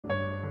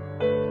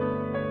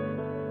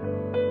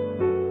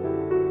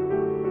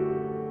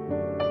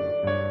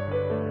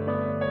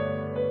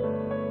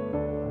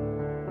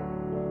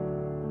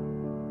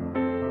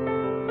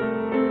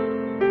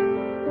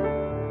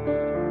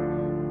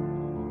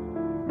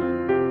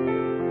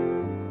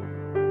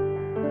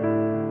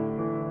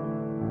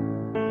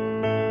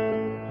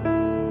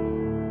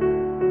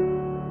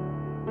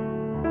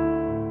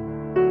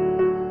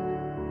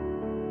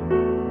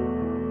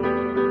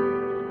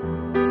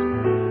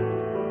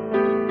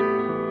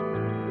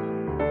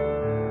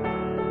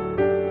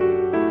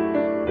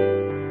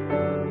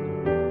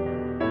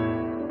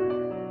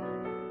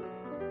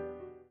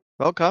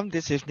Welcome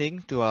this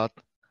evening to our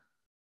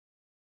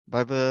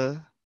Bible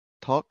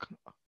talk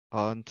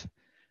on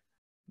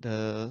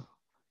the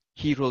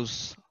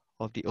heroes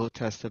of the Old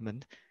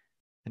Testament.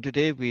 And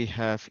today we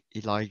have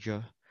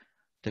Elijah,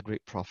 the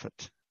great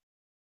prophet.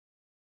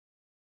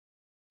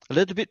 A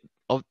little bit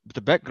of the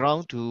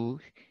background to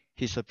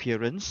his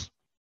appearance.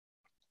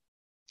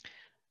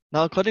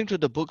 Now, according to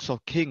the books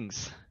of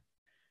Kings,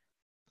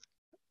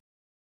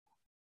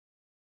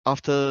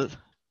 after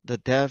the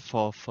death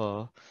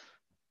of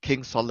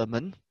King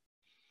Solomon,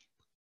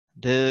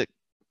 the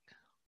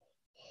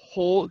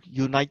whole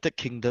United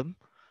Kingdom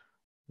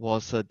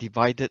was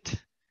divided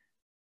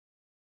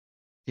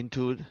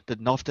into the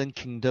northern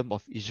kingdom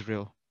of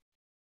Israel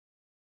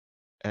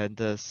and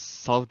the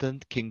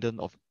southern kingdom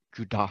of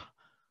Judah.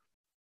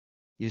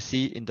 You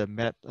see in the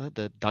map,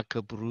 the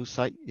darker blue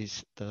side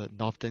is the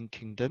northern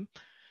kingdom,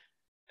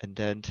 and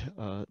then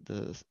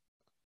the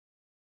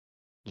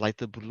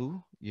lighter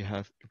blue, you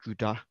have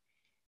Judah.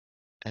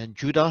 And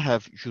Judah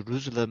have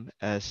Jerusalem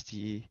as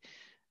the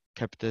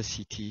capital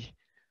city,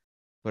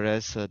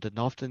 whereas the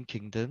northern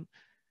kingdom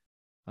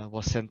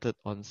was centered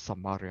on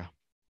Samaria.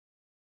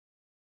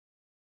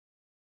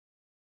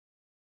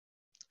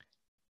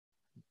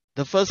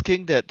 The first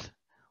king that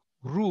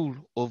ruled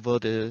over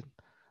the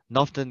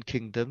northern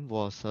kingdom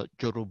was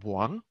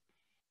Jeroboam,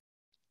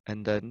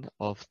 and then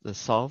of the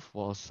south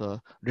was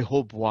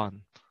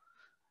Rehoboam,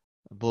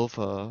 both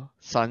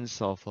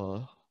sons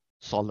of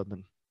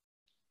Solomon.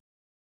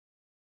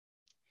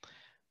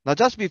 Now,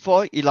 just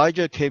before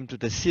Elijah came to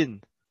the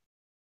scene,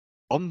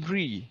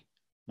 Omri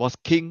was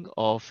king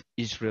of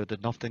Israel, the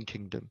northern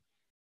kingdom.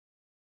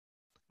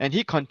 And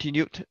he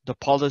continued the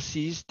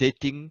policies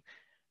dating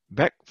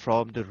back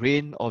from the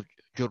reign of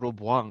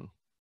Jeroboam.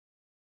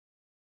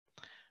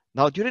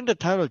 Now, during the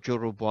time of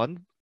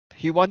Jeroboam,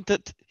 he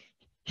wanted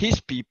his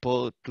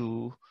people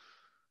to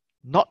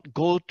not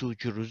go to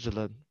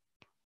Jerusalem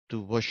to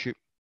worship,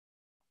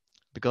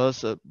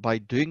 because by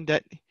doing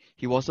that,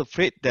 he was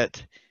afraid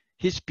that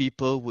his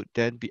people would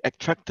then be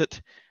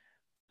attracted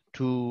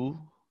to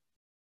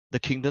the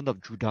kingdom of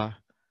Judah.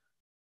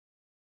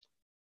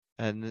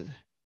 And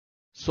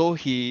so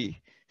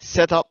he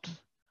set up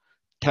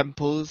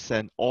temples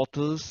and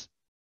altars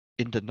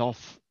in the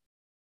north,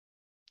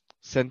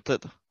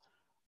 centered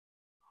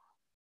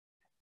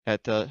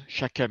at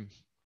Shechem.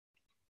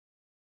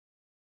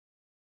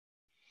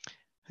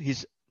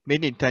 His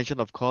main intention,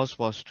 of course,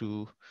 was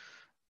to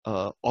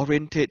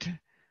orientate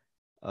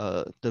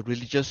the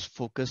religious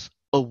focus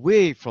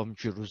away from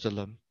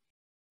Jerusalem,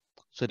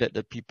 so that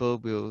the people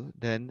will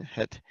then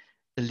have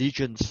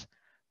allegiance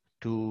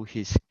to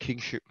his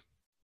kingship.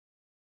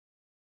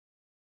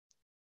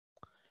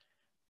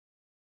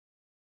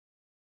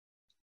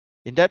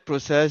 In that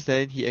process,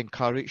 then he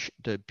encouraged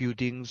the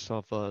buildings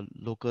of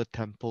local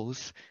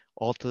temples,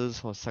 altars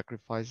for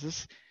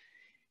sacrifices.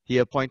 He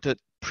appointed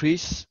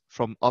priests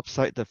from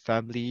outside the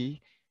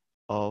family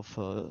of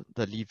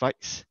the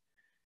Levites.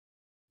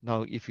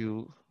 Now, if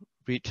you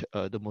read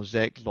the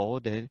Mosaic law,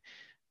 then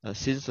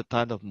since the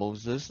time of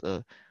Moses,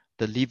 the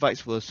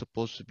Levites were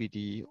supposed to be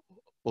the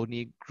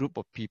only group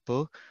of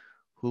people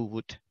who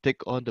would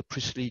take on the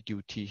priestly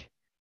duty.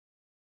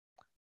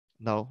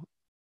 Now,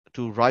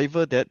 to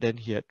rival that, then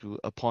he had to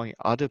appoint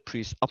other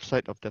priests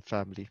outside of the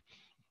family.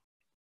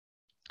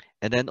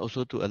 And then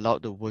also to allow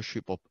the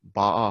worship of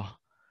Baal,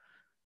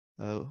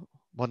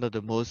 one of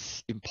the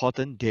most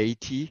important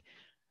deity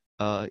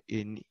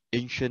in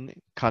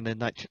ancient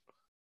Canaanite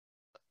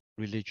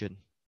religion.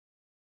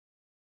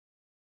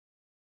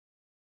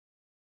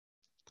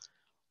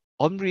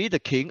 Omri, the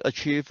king,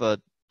 achieved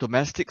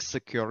domestic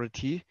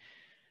security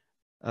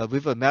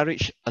with a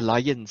marriage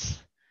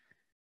alliance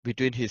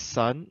between his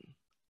son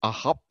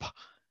Ahaz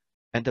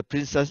and the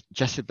princess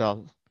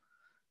Jezebel,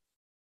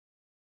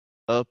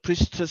 a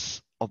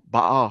priestess of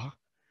Baal,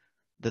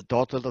 the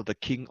daughter of the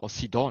king of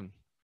Sidon.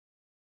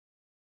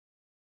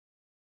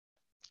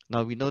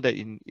 Now we know that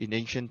in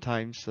ancient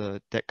times,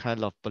 that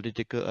kind of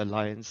political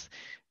alliance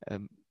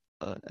and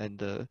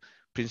the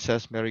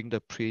princess marrying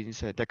the prince,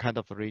 that kind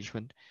of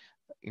arrangement,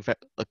 in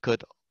fact,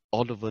 occurred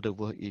all over the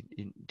world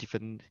in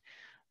different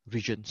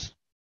regions.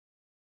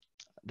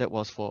 That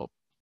was for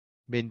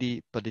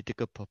mainly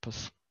political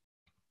purpose.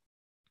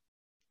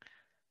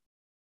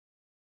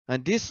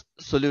 And these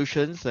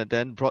solutions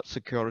then brought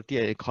security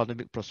and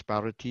economic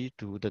prosperity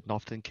to the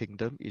northern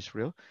kingdom,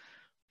 Israel,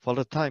 for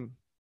a time.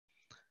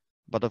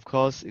 But of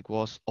course, it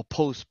was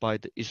opposed by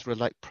the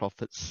Israelite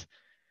prophets,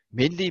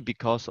 mainly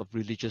because of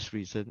religious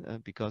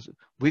reason, because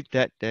with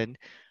that then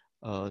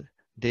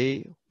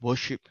they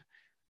worship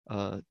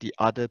the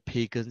other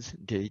pagans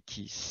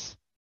deities.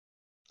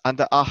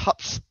 Under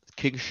Ahab's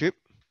kingship,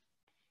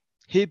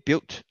 he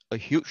built a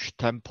huge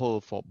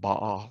temple for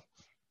Baal.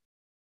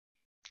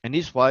 And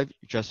his wife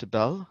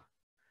Jezebel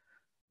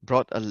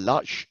brought a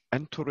large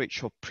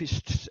entourage of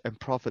priests and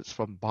prophets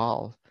from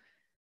Baal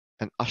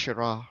and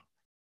Asherah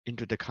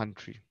into the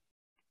country.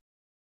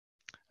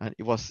 And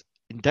it was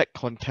in that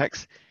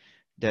context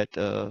that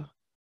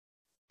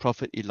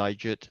Prophet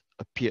Elijah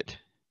appeared.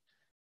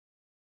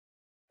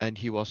 And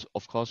he was,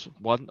 of course,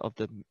 one of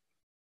the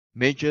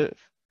major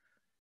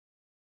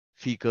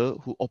figure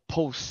who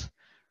opposed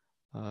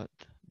uh,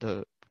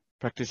 the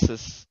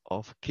practices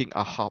of King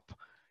Ahab,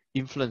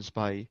 influenced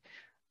by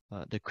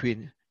the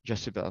queen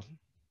Jezebel.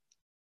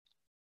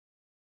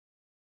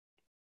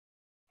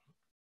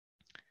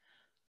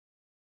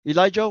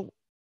 Elijah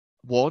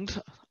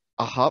warned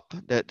Ahab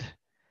that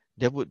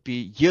there would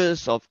be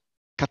years of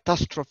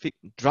catastrophic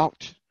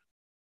drought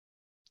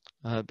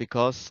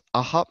because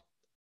Ahab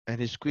and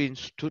his queen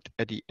stood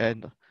at the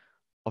end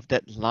of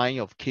that line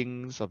of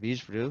kings of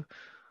Israel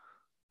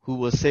who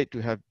were said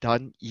to have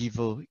done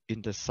evil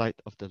in the sight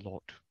of the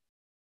Lord.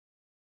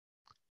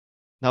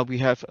 Now, we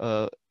have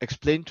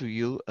explained to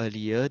you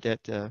earlier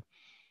that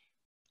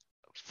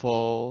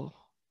for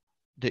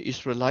the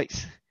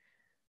Israelites,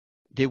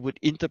 they would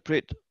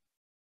interpret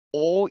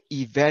all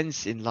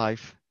events in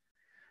life,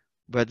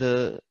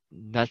 whether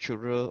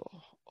natural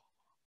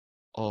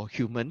or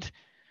human,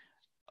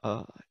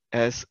 uh,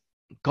 as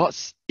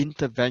God's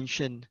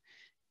intervention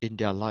in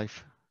their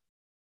life.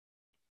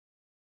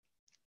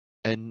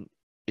 And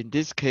in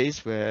this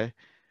case, where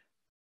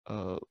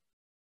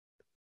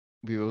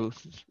we will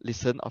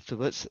listen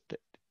afterwards,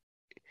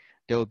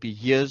 there will be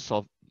years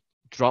of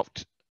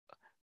drought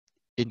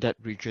in that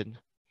region.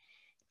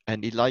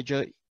 And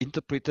Elijah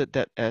interpreted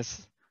that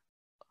as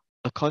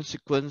a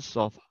consequence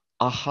of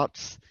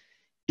Ahab's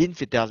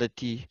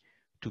infidelity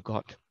to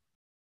God.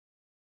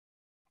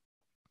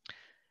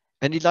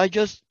 And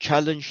Elijah's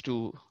challenge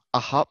to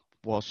Ahab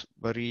was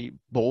very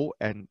bold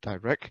and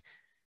direct.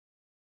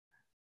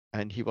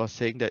 And he was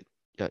saying that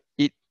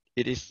it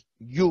is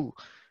you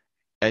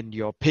and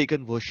your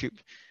pagan worship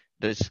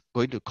that is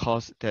going to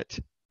cause that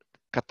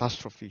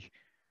catastrophe.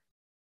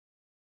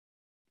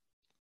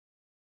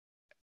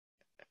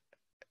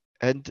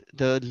 And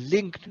the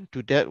link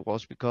to that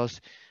was because,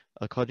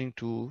 according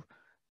to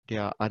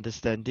their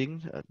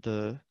understanding,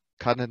 the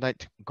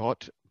Canaanite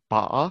god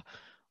Baal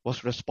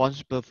was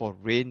responsible for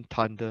rain,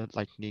 thunder,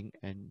 lightning,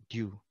 and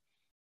dew.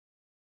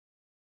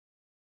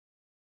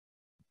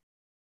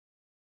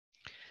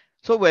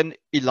 So when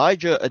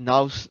Elijah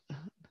announced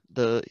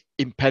the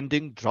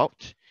impending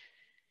drought,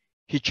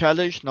 he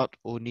challenged not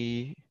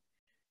only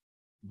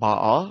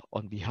Baal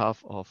on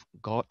behalf of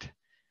God,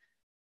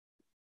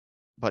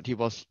 but he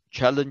was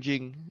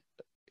challenging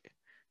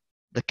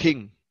the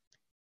king,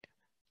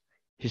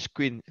 his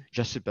queen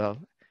Jezebel,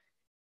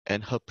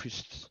 and her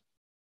priests.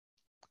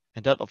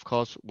 And that, of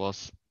course,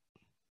 was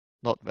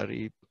not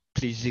very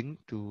pleasing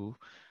to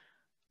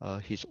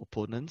his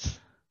opponents.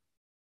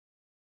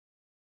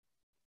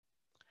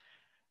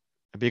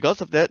 And because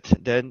of that,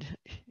 then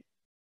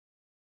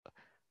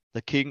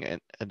the king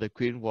and the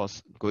queen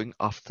was going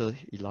after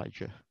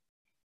Elijah.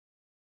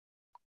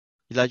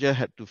 Elijah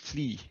had to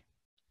flee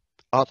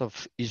out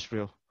of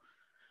Israel,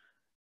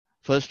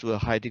 first to a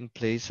hiding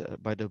place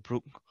by the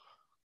brook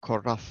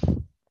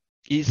Korath,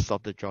 east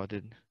of the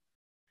Jordan.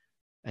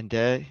 And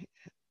there,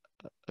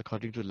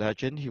 according to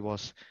legend, he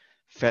was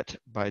fed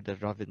by the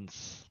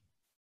ravens.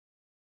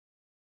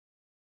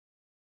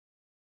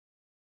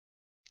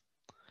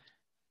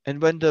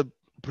 And when the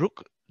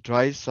brook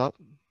dries up,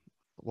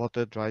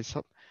 water dries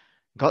up,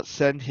 God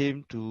sent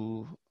him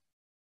to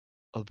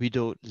a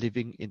widow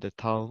living in the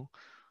town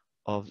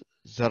of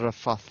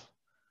Zarephath.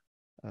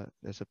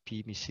 There's a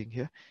P missing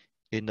here,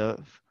 in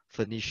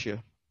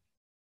Phoenicia.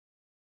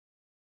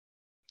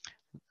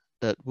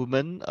 That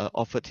woman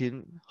offered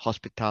him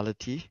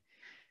hospitality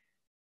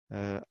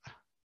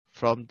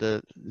from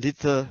the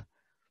little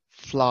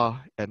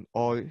flour and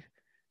oil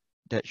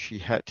that she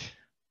had.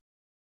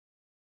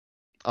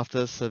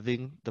 After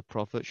serving the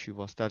prophet, she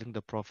was telling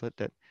the prophet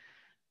that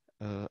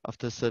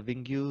after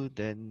serving you,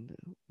 then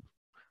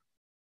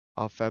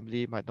our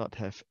family might not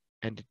have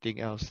anything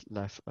else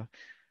left.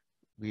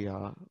 We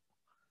are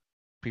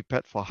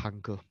prepared for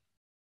hunger.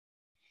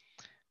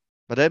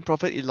 But then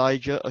Prophet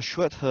Elijah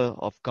assured her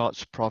of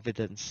God's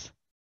providence.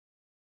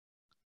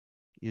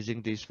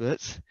 Using these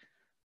words,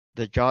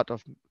 the jar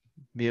of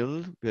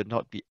meal will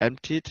not be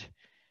emptied,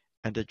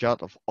 and the jar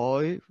of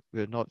oil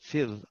will not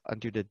fill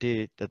until the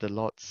day that the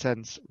Lord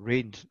sends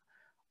rain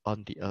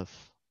on the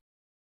earth.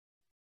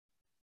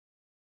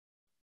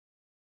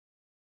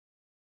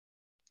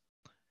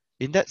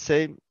 In that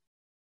same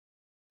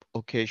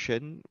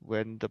occasion,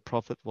 when the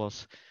prophet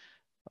was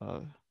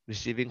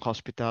receiving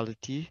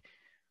hospitality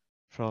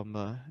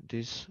from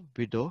this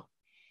widow,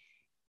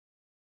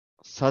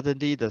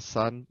 suddenly the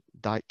son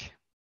died.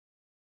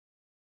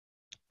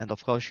 And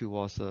of course, she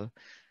was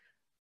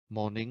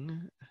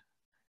mourning.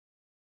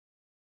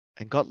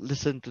 And God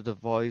listened to the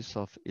voice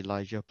of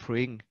Elijah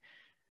praying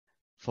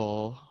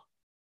for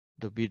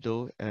the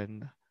widow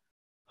and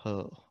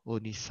her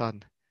only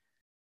son,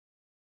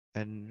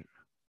 and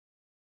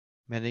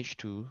managed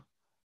to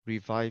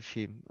revive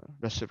him,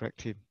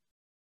 resurrect him.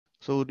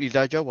 So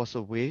Elijah was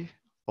away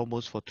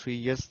almost for 3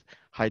 years,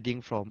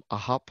 hiding from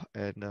Ahab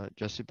and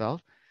Jezebel.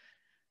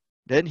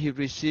 Then he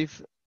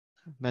received a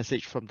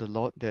message from the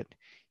Lord that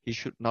he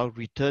should now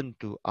return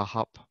to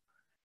Ahab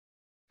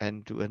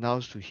and to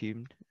announce to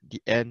him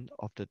the end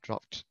of the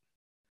drought.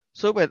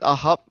 So when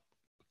Ahab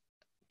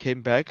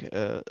came back,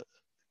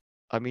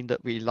 when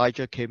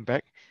Elijah came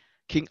back,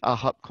 King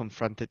Ahab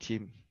confronted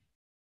him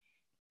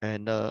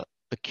and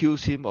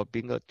accused him of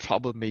being a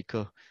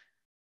troublemaker.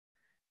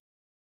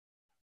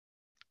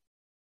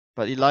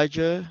 But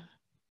Elijah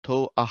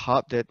told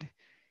Ahab that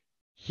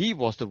he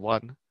was the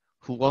one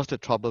who was the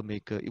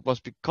troublemaker. It was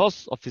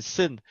because of his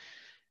sin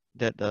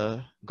that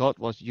God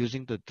was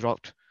using the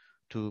drought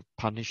to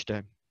punish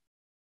them.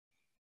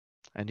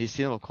 And his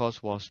sin, of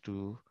course, was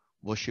to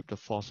worship the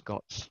false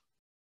gods.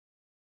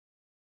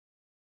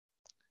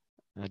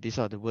 These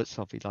are the words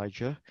of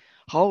Elijah.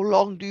 How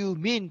long do you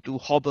mean to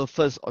hobble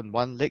first on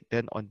one leg,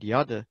 then on the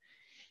other?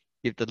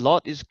 If the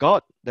Lord is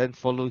God, then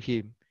follow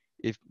him.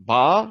 If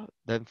Baal,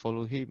 then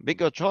follow him. Make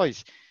your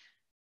choice.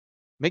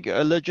 Make your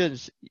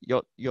allegiance.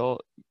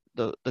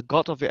 The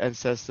God of your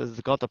ancestors,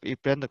 the God of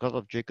Abraham, the God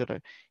of Jacob.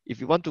 Right?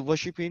 If you want to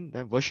worship him,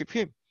 then worship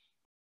him.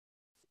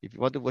 If you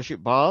want to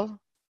worship Baal,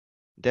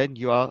 then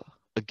you are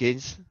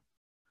against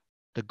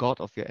the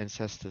God of your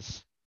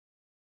ancestors.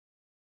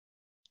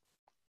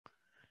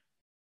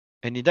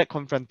 And in that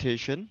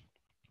confrontation,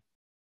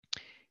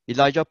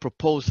 Elijah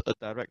proposed a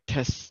direct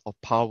test of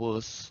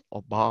powers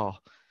of Baal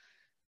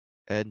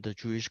and the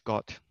Jewish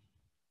God.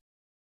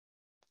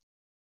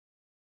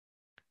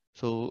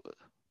 So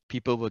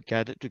people were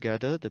gathered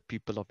together, the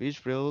people of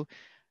Israel,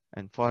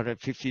 and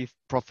 450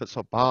 prophets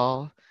of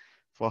Baal,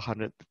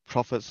 400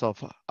 prophets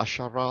of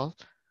Asherah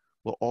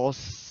were all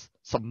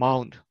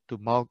summoned to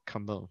Mount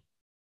Carmel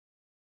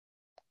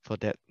for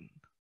that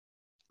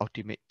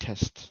ultimate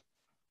test.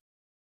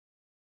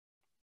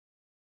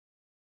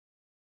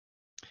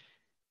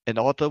 An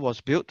altar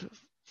was built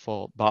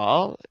for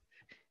Baal,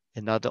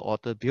 another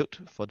altar built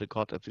for the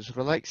God of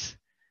Israelites.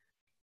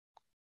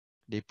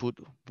 They put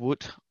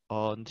wood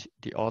on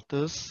the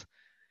altars,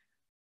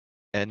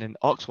 and an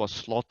ox was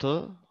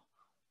slaughtered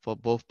for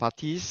both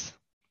parties.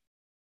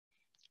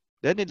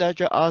 Then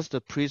Elijah asked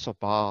the priest of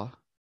Baal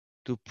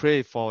to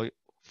pray for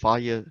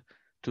fire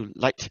to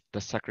light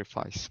the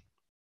sacrifice.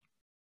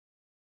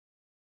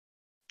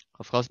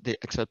 Of course, they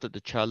accepted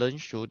the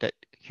challenge, so that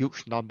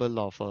huge number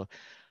of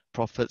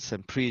prophets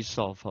and priests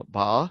of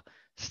Baal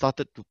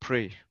started to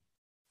pray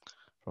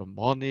from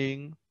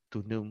morning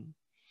to noon,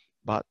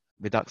 but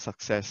without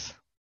success.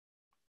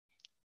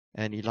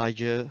 And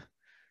Elijah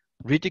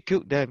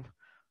ridiculed them.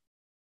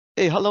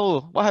 Hey, hello,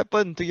 what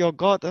happened to your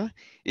God?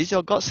 Is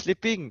your God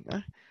sleeping?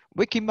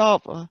 Wake him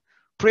up.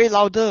 Pray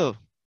louder.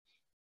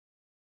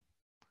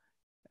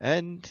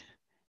 And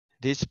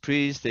these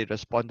priests, they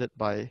responded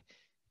by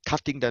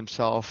cutting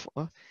themselves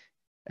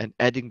and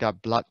adding their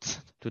blood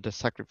to the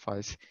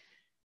sacrifice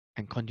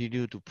and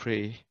continue to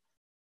pray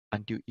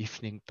until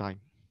evening time.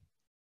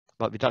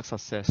 But without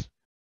success,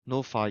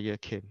 no fire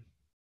came.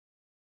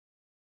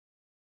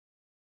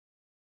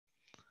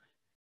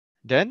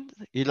 Then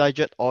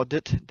Elijah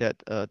ordered that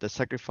the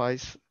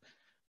sacrifice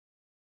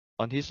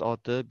on his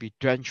altar be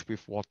drenched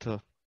with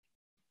water.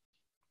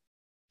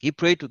 He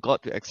prayed to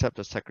God to accept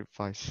the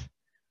sacrifice.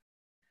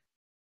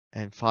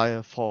 And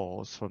fire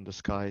falls from the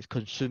sky,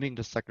 consuming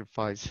the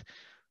sacrifice,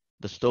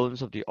 the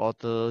stones of the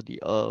altar,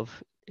 the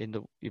earth,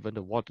 even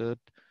the water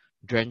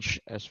drenched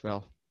as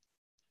well.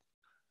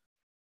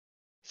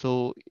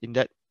 So in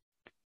that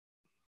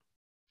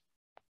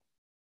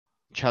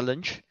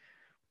challenge,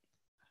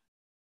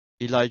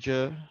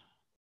 Elijah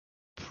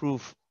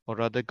proved, or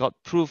rather God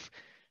proved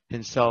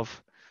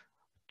himself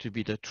to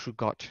be the true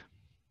God.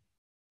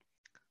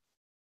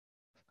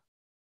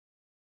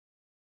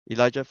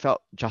 Elijah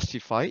felt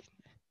justified,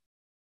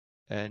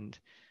 and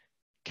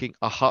King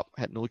Ahab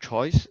had no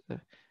choice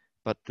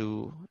but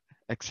to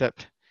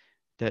accept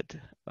that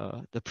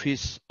the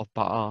priests of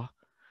Baal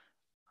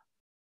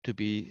to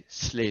be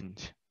slain.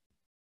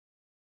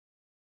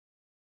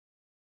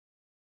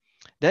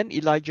 Then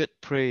Elijah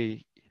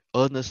prayed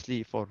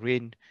earnestly for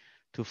rain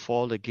to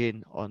fall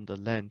again on the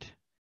land,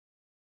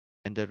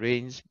 and the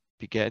rains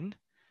began,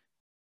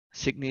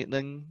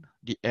 signaling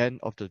the end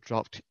of the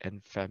drought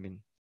and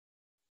famine.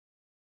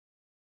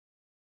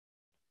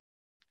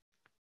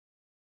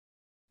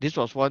 This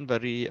was one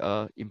very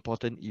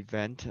important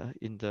event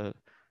in the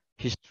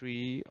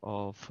history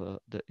of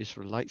the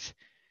Israelites,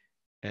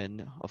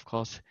 and of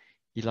course,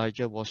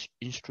 Elijah was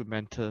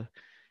instrumental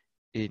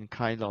in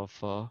kind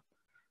of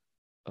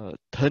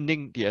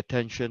turning the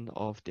attention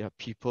of their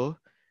people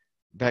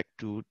back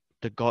to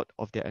the God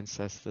of their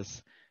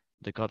ancestors,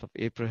 the God of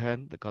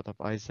Abraham, the God of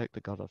Isaac,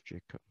 the God of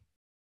Jacob.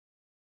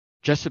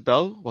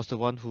 Jezebel was the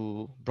one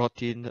who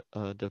brought in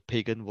the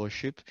pagan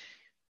worship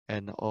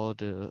and all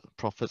the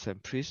prophets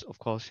and priests. Of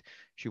course,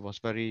 she was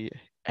very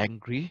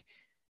angry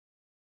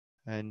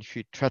and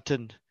she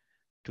threatened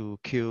to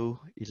kill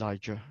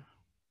Elijah.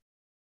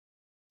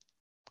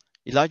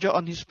 Elijah,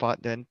 on his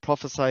part, then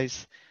prophesied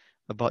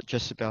about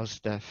Jezebel's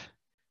death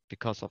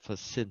because of her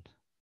sin.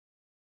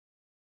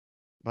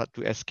 But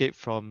to escape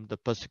from the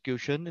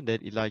persecution,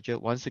 then Elijah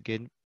once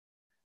again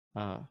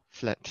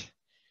fled.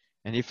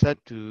 And he fled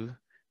to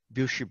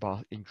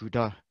Beersheba in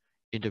Judah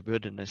in the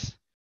wilderness.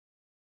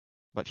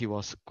 but he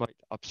was quite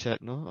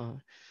upset, no,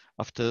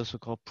 after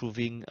so-called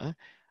proving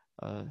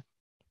uh,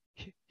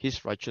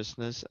 his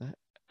righteousness,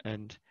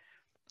 and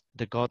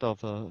the God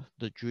of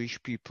the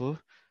Jewish people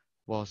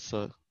was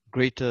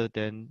greater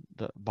than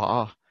the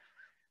Baal,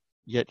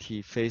 yet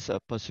he faced a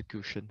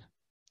persecution.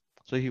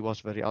 So he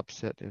was very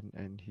upset,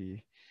 and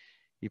he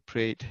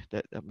prayed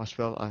that must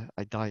well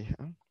I die.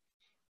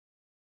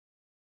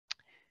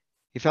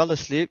 He fell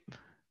asleep.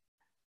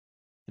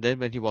 And then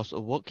when he was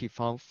awoke, he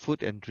found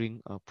food and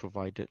drink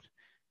provided.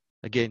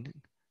 Again,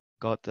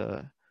 God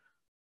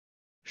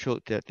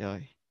showed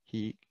that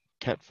he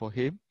cared for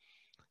him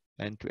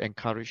and to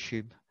encourage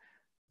him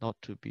not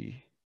to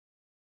be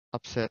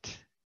upset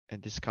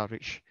and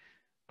discouraged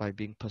by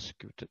being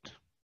persecuted.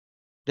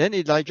 Then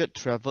Elijah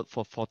traveled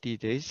for 40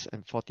 days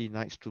and 40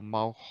 nights to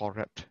Mount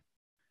Horeb,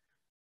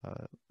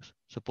 uh,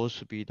 supposed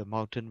to be the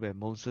mountain where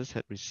Moses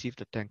had received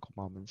the Ten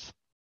Commandments.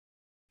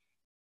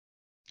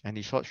 And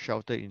he sought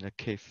shelter in a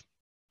cave,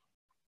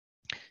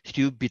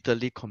 still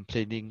bitterly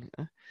complaining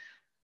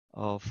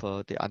of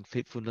the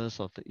unfaithfulness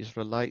of the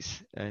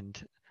Israelites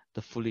and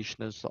the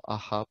foolishness of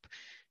Ahaz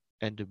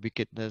and the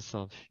wickedness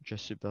of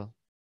Jezebel.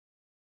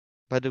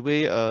 By the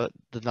way,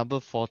 the number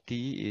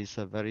 40 is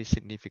very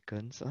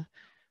significant.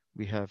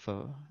 We have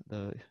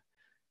the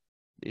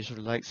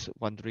Israelites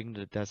wandering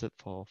the desert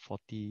for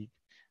 40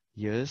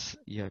 years.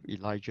 You have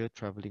Elijah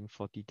traveling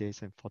 40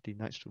 days and 40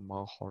 nights to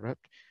Mount Horeb.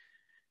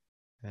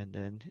 And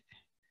then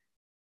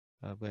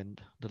when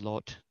the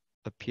Lord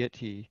appeared,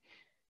 he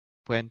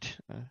went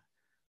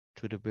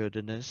to the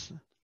wilderness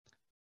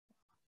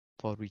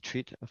for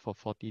retreat for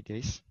 40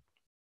 days.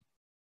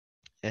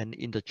 And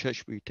in the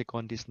church, we take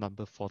on this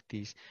number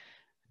 40s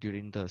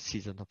during the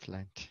season of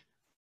Lent.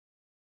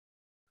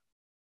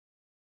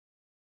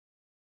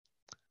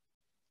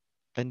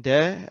 And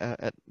there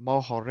at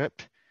Mount Horeb,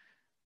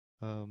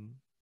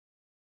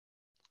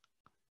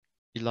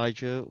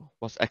 Elijah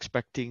was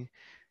expecting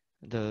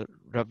the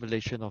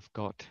revelation of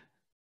God.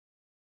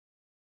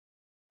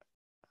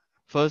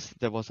 First,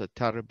 there was a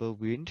terrible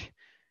wind,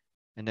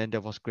 and then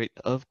there was great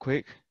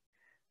earthquake,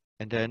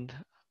 and then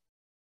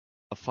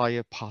a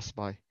fire passed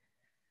by.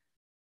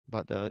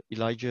 But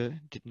Elijah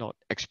did not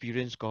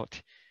experience God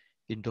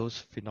in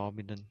those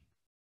phenomena.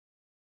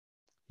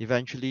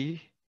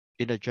 Eventually,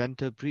 in a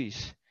gentle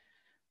breeze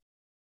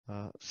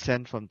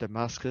sent from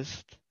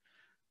Damascus,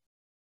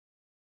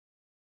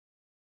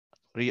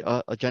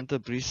 a gentle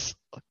breeze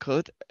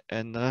occurred,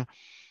 and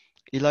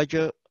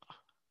Elijah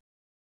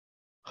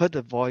heard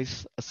a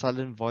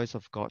silent voice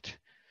of God,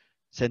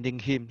 sending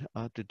him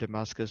to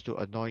Damascus to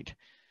anoint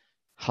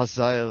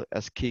Hazael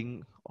as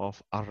king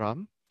of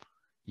Aram,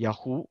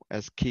 Yahu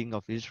as king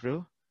of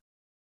Israel,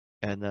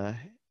 and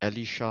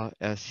Elisha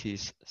as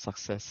his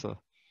successor.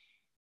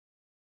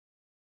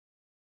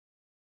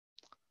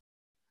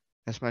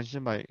 As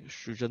mentioned by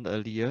Shujan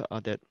earlier,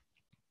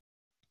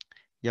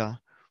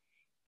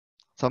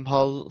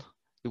 somehow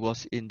it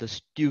was in the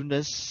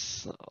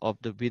stillness of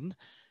the wind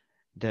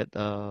that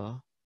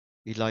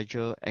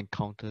Elijah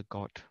encountered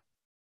God.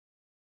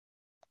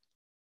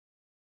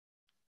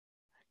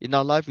 In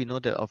our life, we know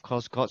that, of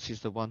course, God is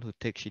the one who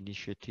takes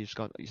initiatives.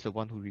 God is the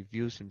one who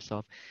reveals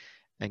himself,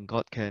 and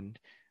God can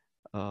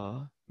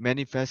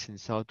manifest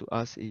himself to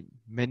us in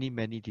many,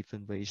 many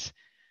different ways.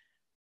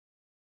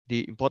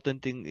 The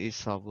important thing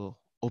is our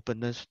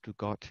openness to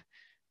God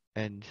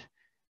and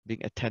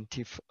being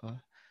attentive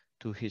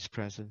to his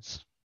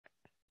presence.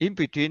 In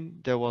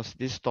between, there was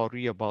this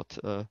story about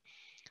the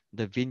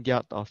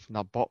vineyard of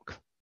Naboth.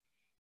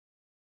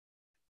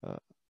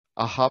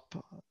 Ahab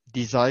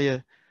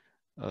desired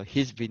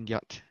his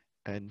vineyard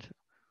and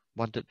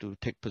wanted to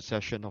take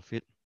possession of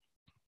it,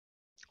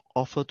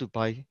 offered to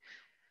buy,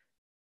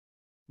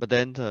 but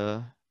then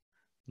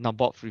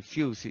Naboth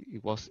refused.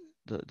 It was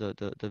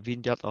the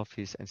vineyard of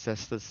his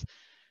ancestors.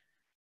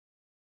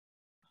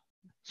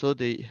 So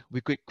the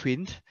wicked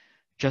queen,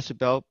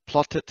 Jezebel,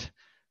 plotted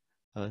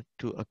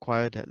to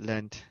acquire that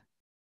land.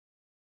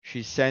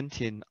 She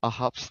sent in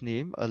Ahab's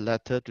name a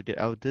letter to the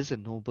elders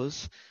and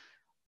nobles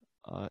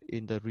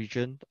in the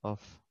region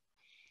of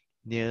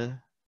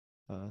near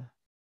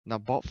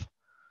Naboth,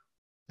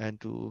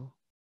 and to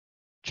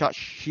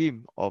charge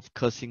him of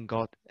cursing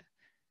God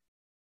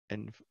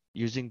and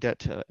using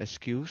that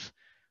excuse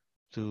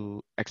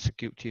to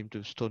execute him,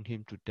 to stone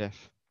him to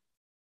death.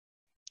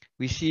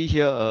 We see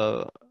here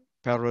a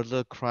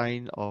parallel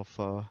crime of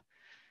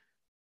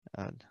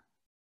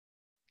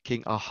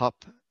King Ahab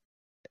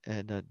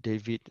and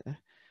David.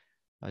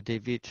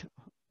 David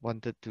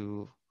wanted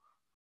to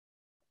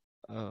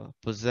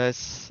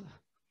possess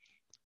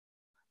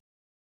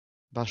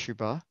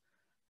Bathsheba,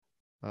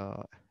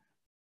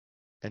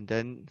 and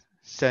then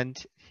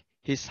sent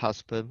his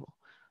husband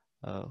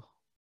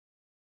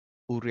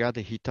Uriah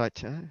the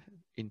Hittite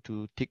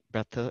into thick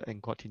battle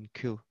and got him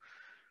killed.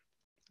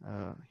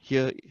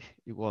 Here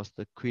it was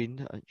the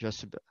queen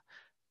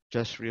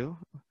Jezebel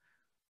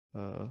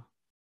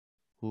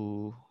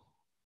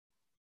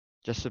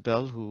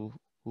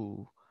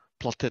who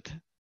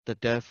plotted the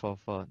death of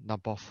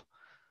Naboth.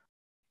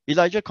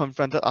 Elijah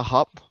confronted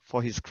Ahab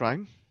for his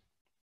crime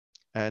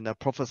and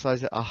prophesied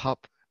that Ahab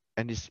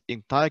and his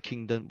entire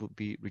kingdom would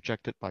be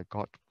rejected by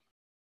God,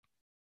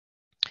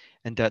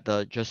 and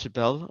that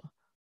Jezebel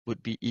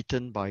would be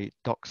eaten by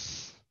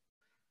dogs.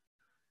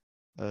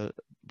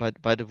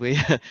 By the way,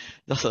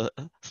 just a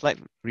slight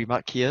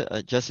remark here.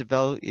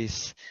 Jezebel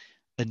is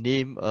a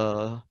name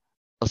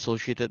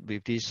associated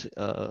with these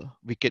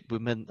wicked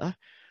women.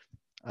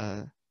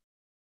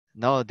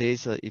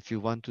 Nowadays, if you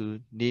want to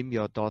name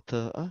your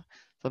daughter,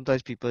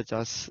 sometimes people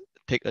just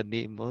take a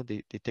name.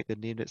 They take a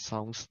name that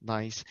sounds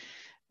nice,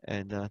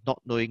 and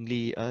not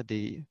knowingly,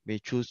 they may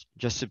choose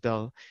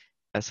Jezebel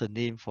as a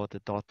name for the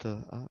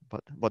daughter.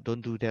 But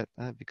don't do that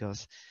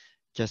because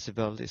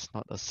Jezebel is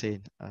not a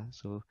saint.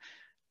 So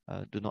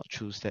do not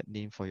choose that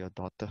name for your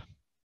daughter.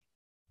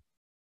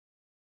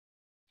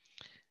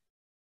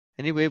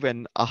 Anyway,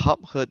 when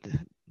Ahab heard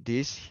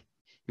this,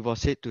 he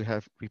was said to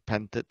have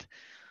repented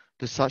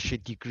to such a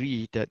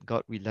degree that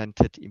God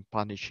relented in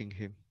punishing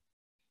him.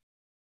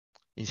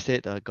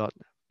 Instead, God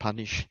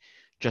punished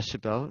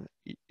Jezebel.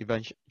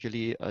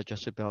 Eventually,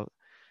 Jezebel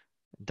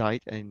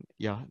died, and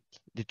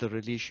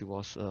literally she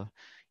was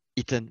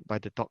eaten by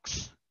the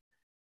dogs.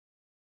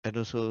 And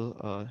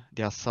also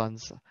their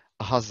sons,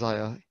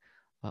 Ahaziah,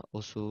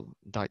 also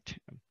died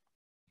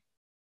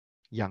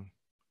young.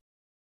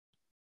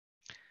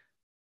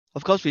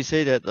 Of course, we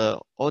say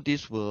that all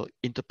these were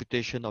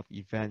interpretation of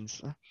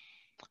events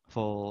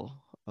for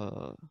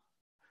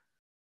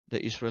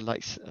the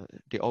Israelites.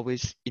 They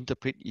always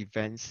interpret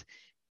events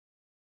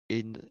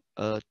in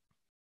a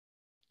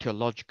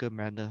theological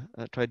manner,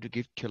 try to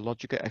give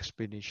theological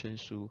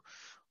explanations to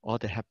all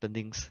the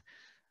happenings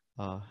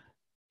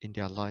in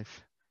their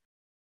life.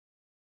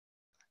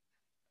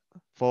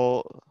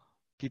 For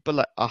people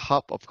like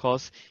Ahab, of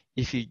course,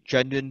 if he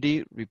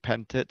genuinely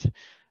repented,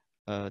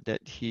 that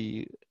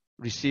he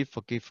received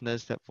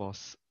forgiveness that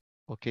was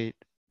okay,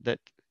 that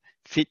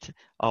fit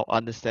our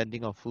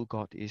understanding of who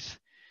God is.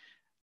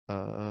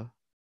 But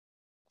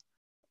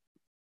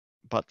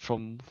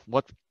from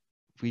what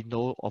we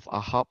know of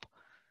Ahab,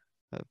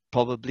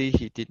 probably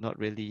he did not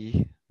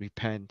really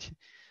repent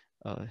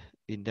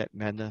in that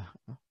manner.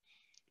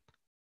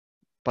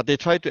 But they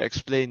try to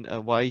explain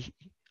why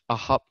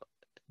Ahab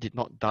did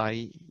not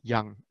die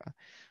young.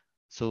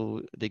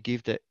 So they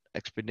give the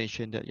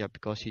explanation that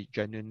because he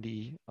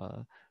genuinely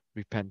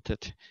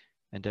repented,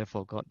 and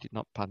therefore God did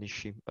not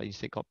punish him, but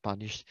instead God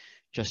punished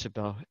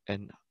Jezebel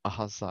and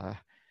Ahaziah.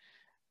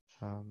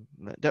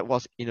 That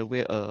was in a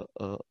way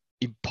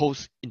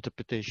imposed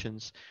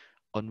interpretations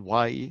on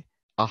why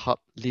Ahab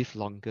lived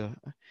longer.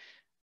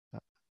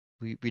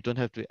 We don't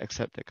have to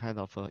accept that kind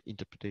of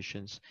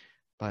interpretations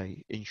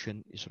by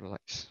ancient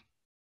Israelites.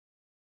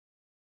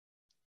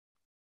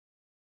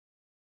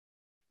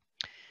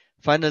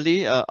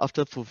 Finally,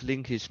 after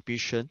fulfilling his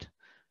mission,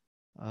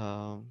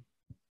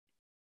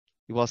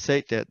 it was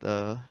said that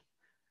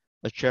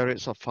a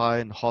chariots of fire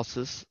and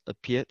horses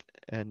appeared,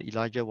 and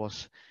Elijah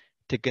was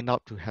taken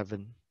up to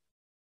heaven.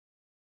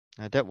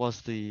 That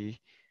was the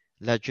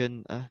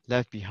legend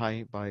left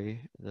behind by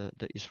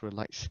the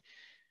Israelites.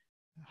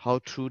 How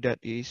true that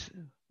is,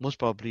 most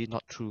probably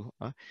not true.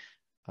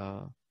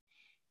 But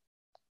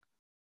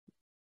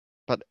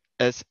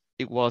as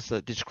it was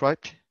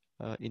described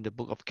in the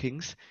book of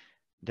Kings,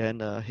 then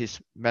his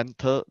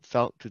mantle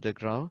fell to the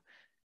ground,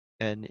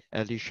 and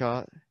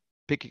Elisha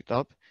picked it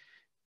up,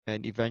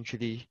 and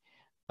eventually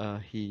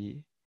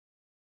he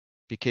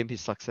became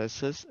his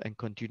successors and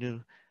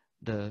continued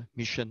the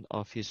mission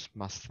of his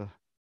master.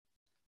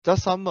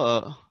 Just some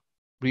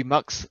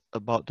remarks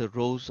about the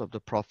roles of the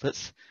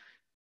prophets.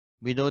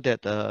 We know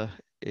that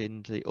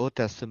in the Old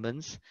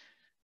Testament,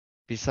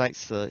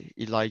 besides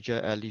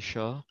Elijah,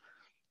 Elisha,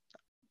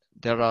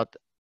 there are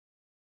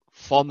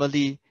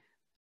formerly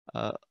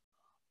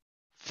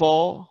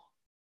 4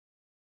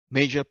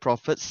 major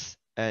prophets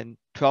and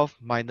 12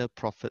 minor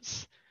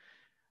prophets.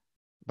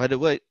 By the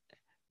way,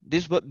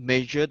 this word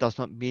major does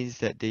not mean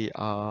that they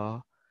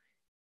are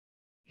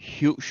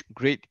huge,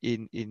 great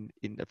in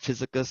a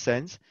physical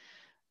sense,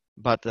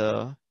 but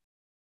that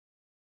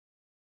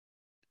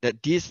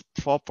these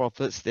 4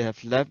 prophets, they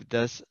have left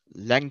us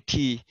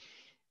lengthy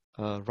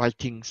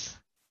writings.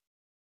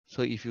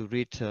 So if you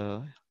read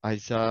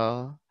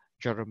Isaiah,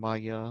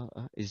 Jeremiah,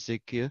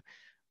 Ezekiel,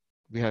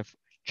 we have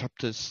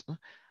chapters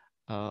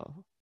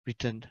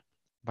written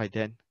by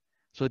them.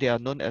 So they are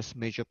known as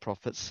major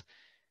prophets.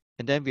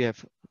 And then we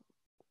have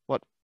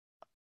what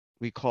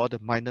we call the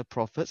minor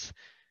prophets,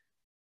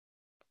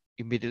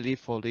 immediately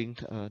following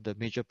the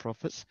major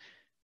prophets,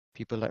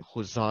 people like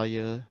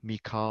Hosea,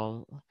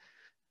 Michal.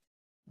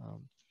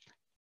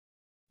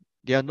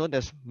 They are known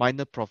as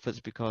minor prophets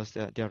because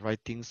their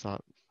writings are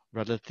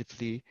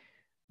relatively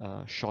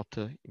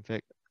shorter. In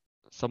fact,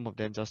 some of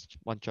them just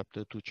 1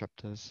 chapter, 2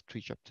 chapters,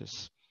 3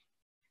 chapters.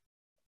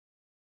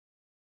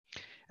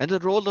 And the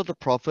role of the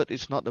prophet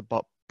is not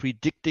about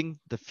predicting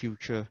the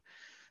future.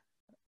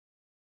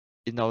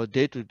 In our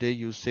day-to-day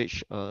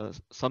usage,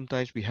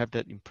 sometimes we have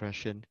that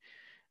impression.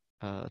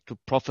 To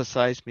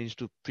prophesize means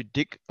to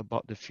predict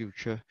about the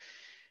future.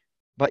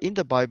 But in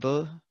the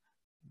Bible,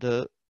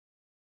 the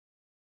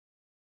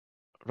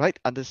right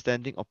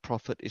understanding of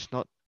prophet is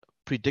not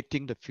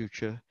predicting the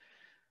future,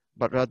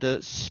 but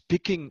rather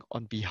speaking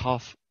on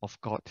behalf of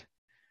God.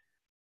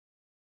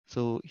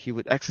 So he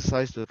would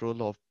exercise the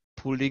role of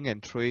pulling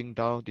and throwing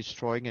down,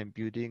 destroying and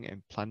building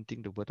and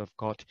planting the word of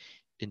God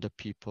in the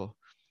people,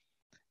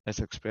 as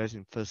expressed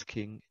in 1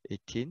 Kings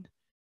 18.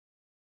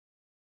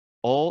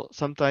 Or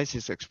sometimes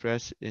it's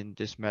expressed in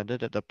this manner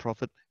that the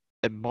prophet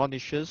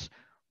admonishes,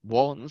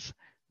 warns,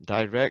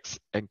 directs,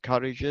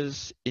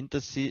 encourages,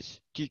 intercedes,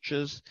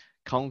 teaches,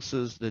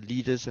 counsels the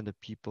leaders and the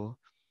people.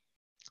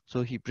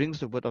 So he brings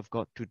the word of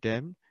God to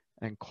them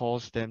and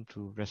calls them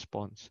to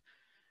respond.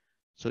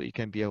 So it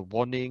can be a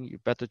warning, you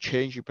better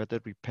change, you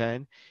better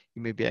repent.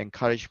 It may be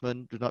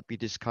encouragement, do not be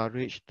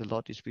discouraged, the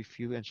Lord is with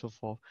you, and so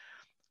forth.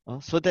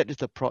 So that is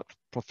the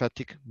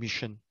prophetic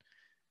mission.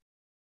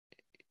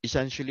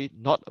 Essentially,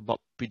 not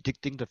about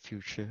predicting the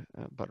future,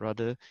 but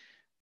rather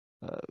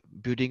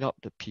building up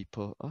the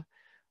people,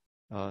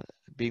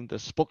 being the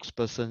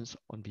spokespersons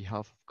on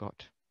behalf of God.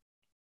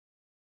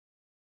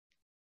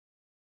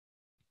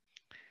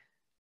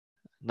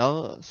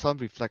 Now, some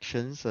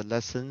reflections,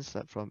 lessons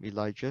from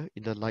Elijah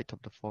in the light of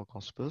the four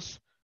Gospels.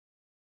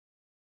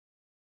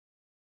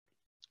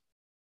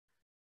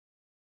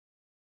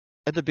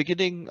 At the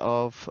beginning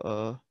of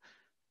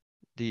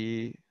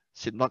the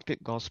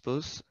Synoptic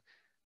Gospels,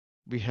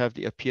 we have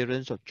the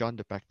appearance of John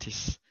the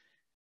Baptist.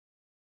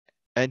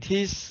 And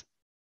his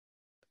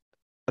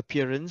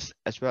appearance,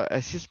 as well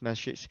as his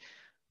message,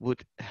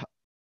 would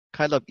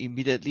kind of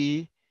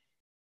immediately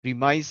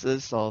reminds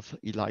us of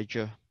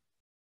Elijah.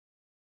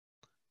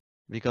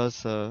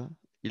 Because John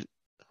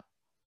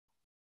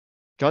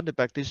the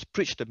Baptist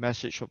preached the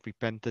message of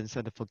repentance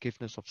and the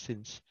forgiveness of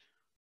sins.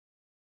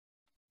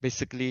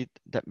 Basically,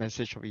 that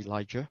message of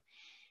Elijah.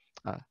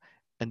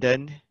 And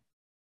then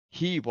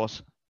he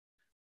was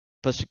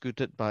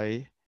persecuted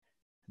by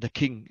the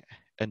king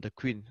and the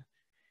queen.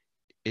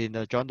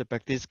 In John the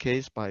Baptist's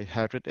case, by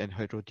Herod and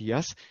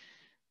Herodias.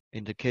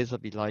 In the case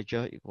of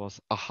Elijah, it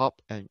was Ahaz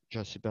and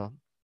Jezebel.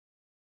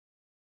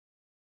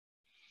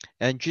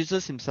 And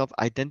Jesus himself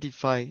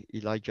identified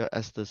Elijah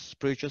as the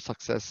spiritual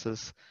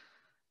successors,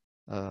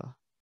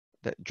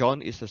 that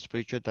John is the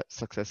spiritual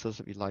successors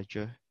of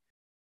Elijah.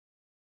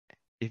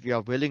 If you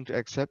are willing to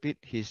accept it,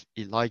 he's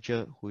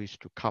Elijah who is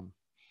to come.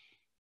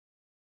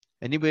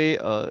 Anyway,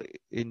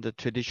 in the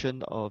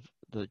tradition of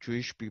the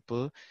Jewish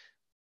people,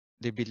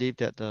 they believe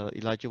that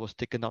Elijah was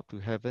taken up to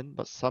heaven,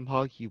 but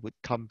somehow he would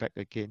come back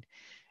again.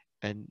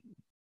 And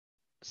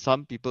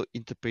some people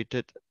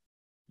interpreted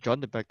John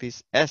the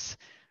Baptist as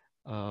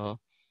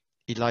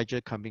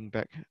Elijah coming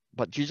back.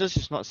 But Jesus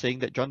is not saying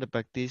that John the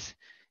Baptist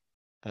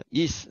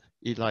is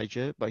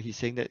Elijah, but he's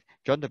saying that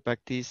John the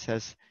Baptist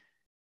has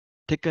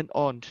taken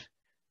on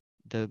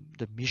the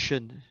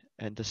mission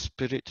and the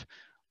spirit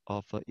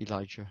of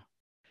Elijah.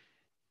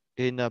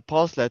 In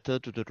Paul's letter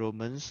to the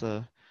Romans,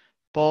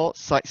 Paul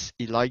cites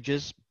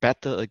Elijah's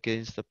battle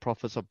against the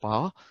prophets of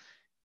Baal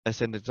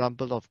as an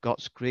example of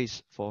God's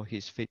grace for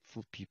his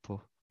faithful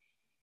people.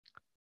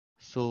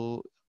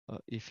 So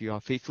if you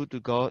are faithful to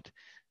God,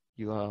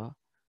 you are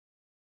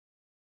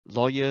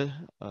loyal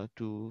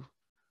to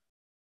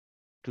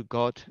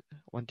God,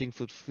 wanting to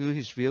fulfill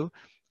his will,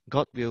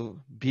 God will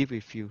be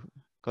with you.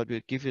 God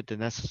will give you the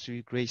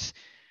necessary grace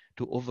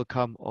to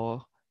overcome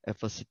all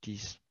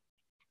adversities.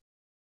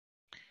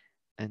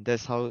 And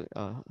that's how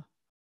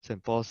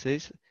St. Paul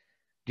says,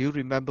 do you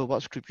remember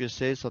what scripture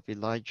says of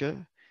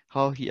Elijah?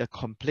 How he had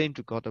complained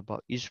to God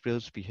about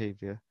Israel's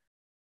behavior.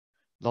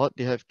 Lord,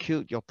 they have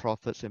killed your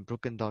prophets and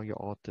broken down your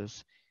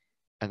altars,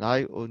 and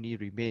I only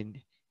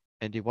remain,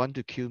 and they want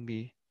to kill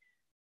me.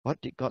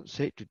 What did God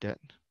say to that?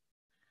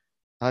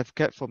 I have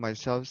kept for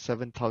myself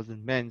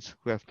 7,000 men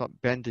who have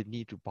not bent the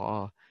knee to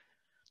Baal.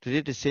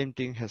 Today the same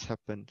thing has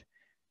happened.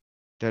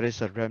 There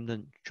is a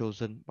remnant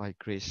chosen by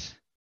grace.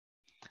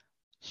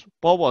 So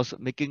Paul was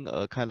making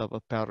a kind of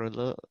a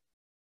parallel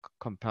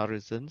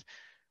comparison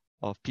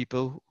of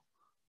people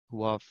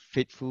who are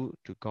faithful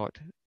to God,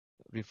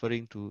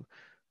 referring to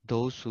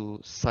those who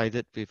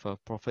sided with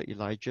Prophet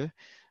Elijah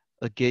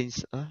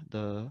against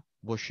the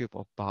worship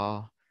of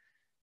Baal.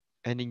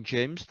 And in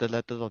James, the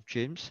letter of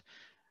James,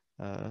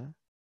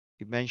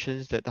 it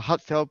mentions that the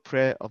heartfelt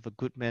prayer of a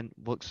good man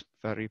works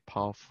very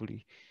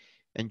powerfully.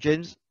 And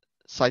James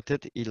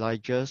cited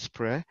Elijah's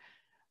prayer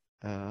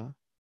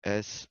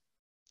as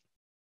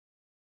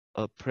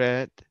a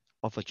prayer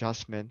of a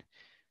just man,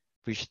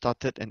 which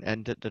started and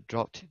ended the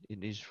drought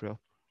in Israel.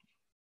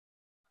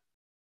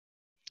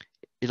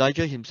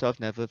 Elijah himself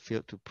never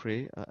failed to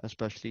pray,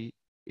 especially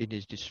in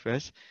his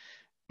distress.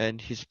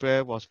 And his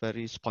prayer was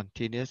very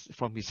spontaneous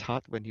from his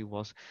heart when he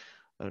was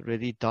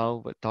really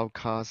down,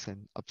 downcast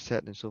and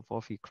upset and so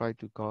forth. He cried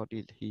to God.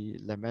 He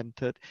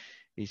lamented.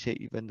 He said,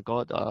 "Even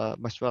God,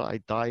 much well I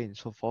die," and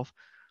so forth.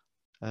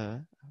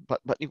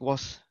 But it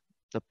was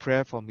the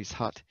prayer from his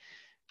heart,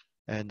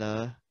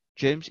 and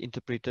James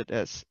interpreted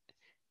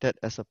that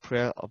as a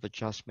prayer of a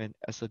just man,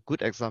 as a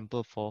good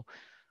example for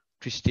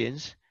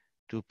Christians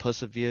to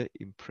persevere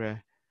in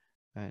prayer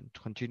and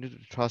continue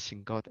to trust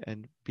in God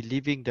and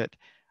believing that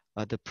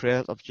the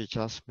prayer of the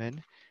just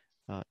man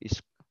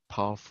is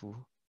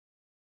powerful.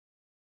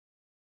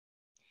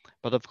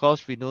 But of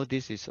course, we know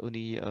this is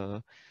only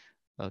a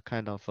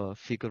kind of a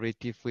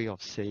figurative way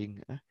of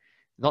saying,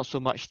 not so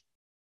much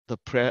the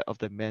prayer of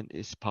the man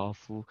is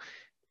powerful.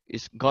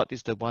 Is God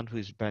is the one who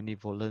is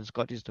benevolent.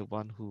 God is the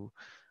one who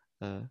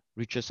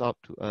reaches out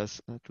to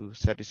us to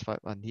satisfy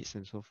our needs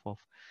and so forth.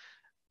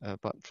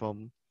 But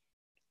from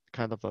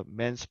kind of a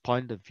man's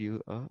point of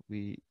view,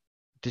 we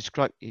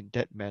describe in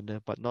that manner,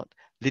 but not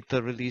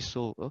literally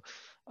so.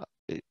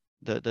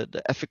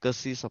 The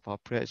efficacies of our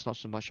prayer is not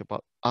so much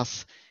about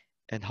us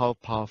and how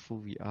powerful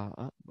we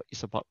are, but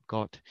it's about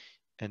God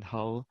and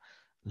how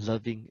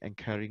loving and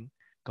caring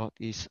God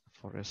is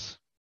for us.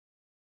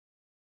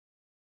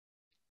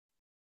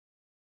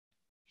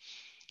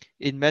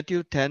 In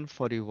Matthew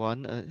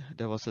 10:41,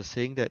 there was a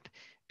saying that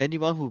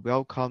anyone who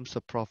welcomes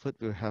a prophet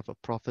will have a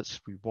prophet's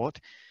reward,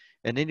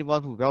 and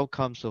anyone who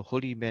welcomes a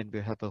holy man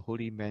will have a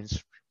holy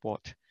man's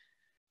reward.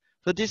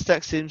 So this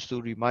text seems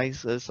to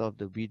remind us of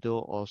the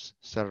widow of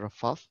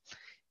Zarephath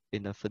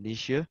in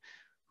Phoenicia,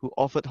 who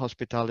offered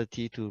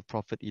hospitality to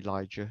Prophet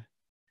Elijah,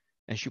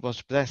 and she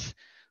was blessed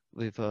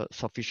with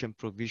sufficient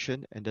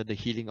provision and then the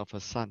healing of her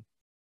son.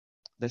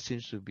 That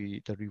seems to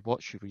be the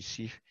reward she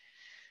received.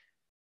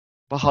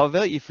 But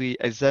however, if we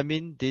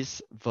examine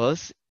this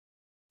verse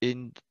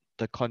in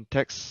the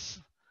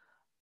context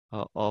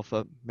of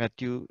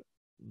Matthew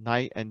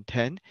 9 and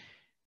 10,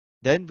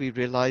 then we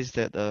realize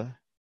that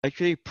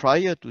actually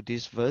prior to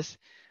this verse,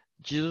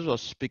 Jesus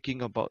was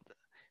speaking about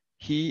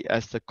he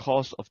as the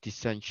cause of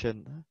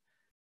dissension,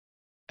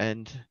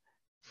 and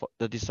for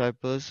the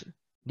disciples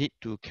need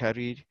to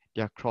carry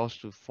their cross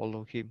to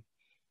follow him.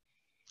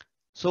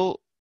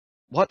 So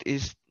what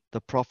is the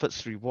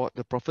prophet's reward?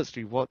 The prophet's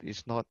reward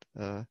is not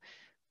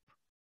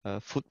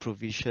food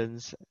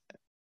provisions,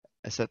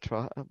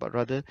 etc., but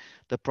rather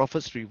the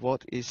prophet's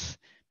reward is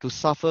to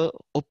suffer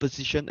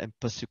opposition and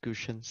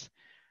persecutions.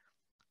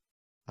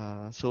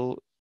 So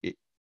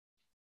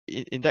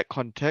in that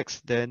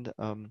context, then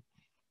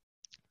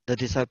the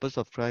disciples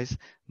of Christ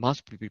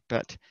must be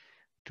prepared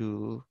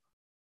to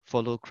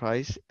follow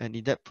Christ, and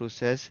in that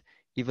process,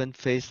 even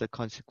face the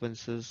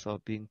consequences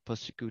of being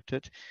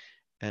persecuted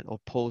and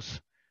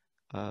opposed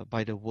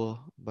by the world,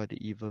 by the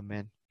evil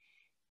man.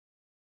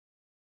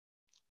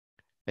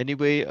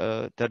 Anyway,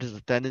 there is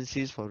a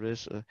tendency for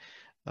us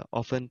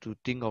often to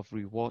think of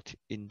reward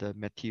in the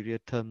material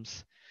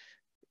terms.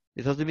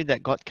 It doesn't mean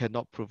that God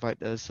cannot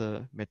provide us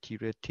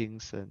material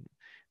things and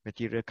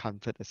material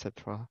comfort,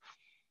 etc.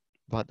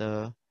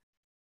 But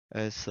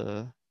as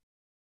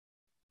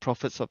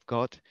prophets of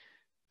God,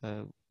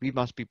 we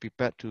must be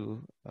prepared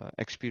to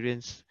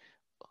experience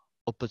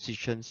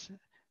oppositions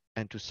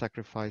and to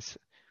sacrifice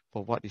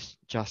for what is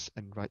just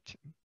and right.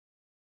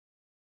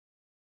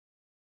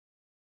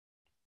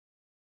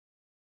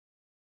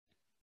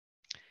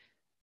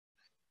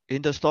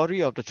 In the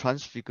story of the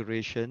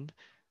Transfiguration,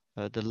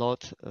 the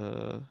Lord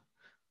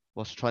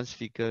was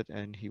transfigured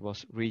and he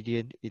was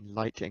radiant in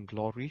light and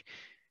glory.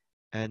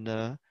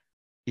 And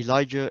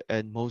Elijah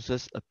and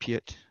Moses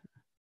appeared.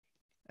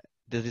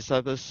 The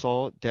disciples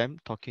saw them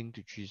talking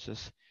to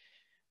Jesus.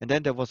 And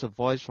then there was a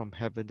voice from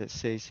heaven that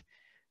says,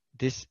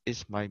 "This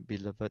is my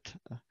beloved,"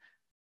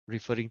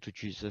 referring to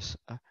Jesus.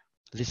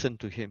 Listen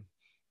to him.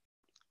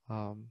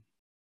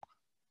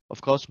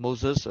 Of course,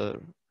 Moses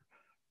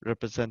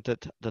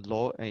represented the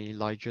law and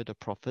Elijah the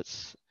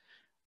prophets.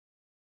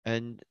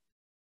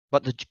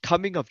 But the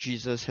coming of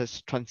Jesus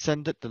has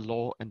transcended the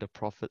law and the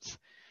prophets.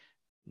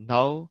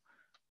 Now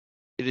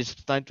it is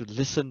time to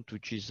listen to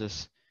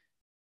Jesus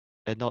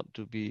and not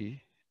to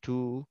be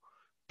too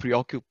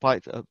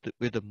preoccupied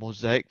with the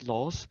Mosaic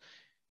laws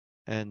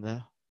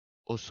and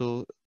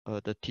also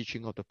the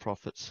teaching of the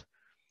prophets.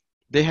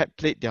 They had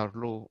played their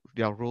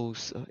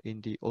roles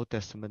in the Old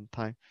Testament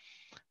time,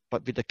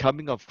 but with the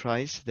coming of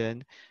Christ,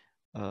 then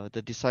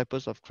the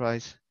disciples of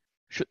Christ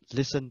should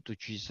listen to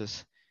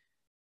Jesus.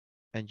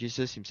 And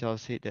Jesus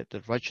himself said that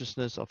the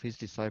righteousness of his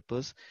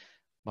disciples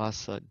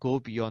must go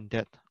beyond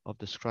that of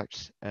the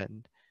scribes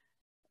and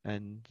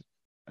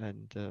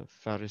the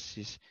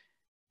Pharisees,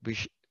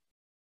 which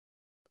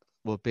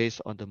were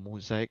based on the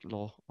Mosaic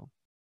law.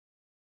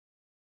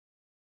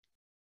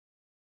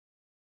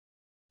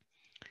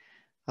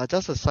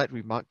 Just a side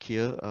remark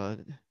here.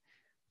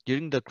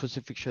 During the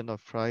crucifixion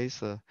of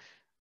Christ,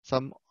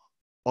 some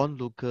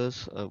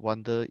onlookers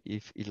wonder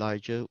if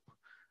Elijah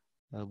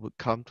would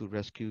come to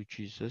rescue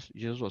Jesus.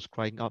 Jesus was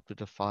crying out to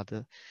the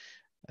Father,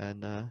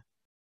 and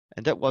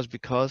that was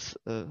because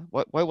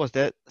why was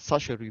that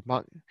such a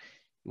remark?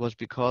 It was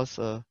because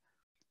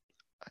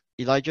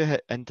Elijah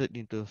had entered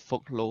into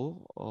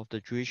folklore of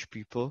the Jewish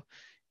people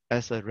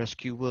as a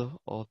rescuer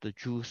of the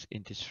Jews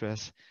in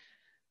distress.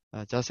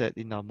 Just as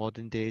in our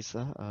modern days,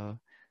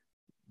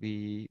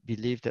 we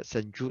believe that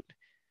Saint Jude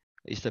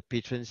is the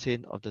patron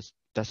saint of the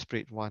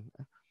desperate one,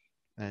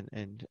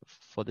 and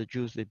for the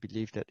Jews, they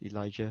believe that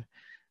Elijah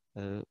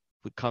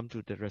would come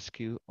to the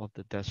rescue of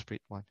the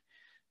desperate one.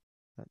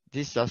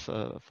 This just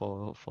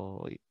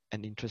for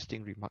an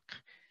interesting remark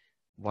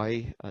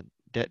why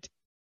that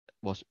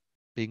was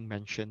being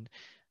mentioned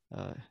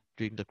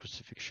during the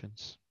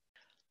crucifixions.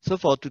 So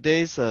for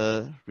today's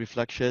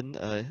reflection,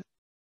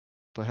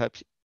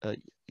 perhaps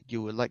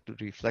you would like to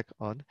reflect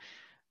on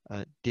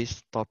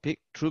this topic.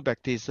 Through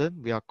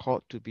baptism, we are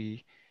called to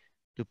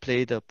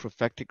play the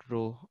prophetic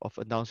role of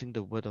announcing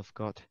the word of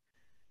God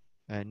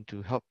and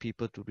to help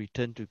people to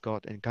return to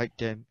God and guide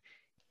them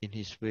in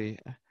His way.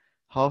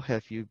 How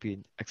have you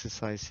been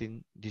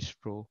exercising this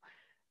role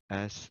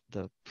as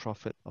the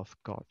prophet of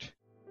God?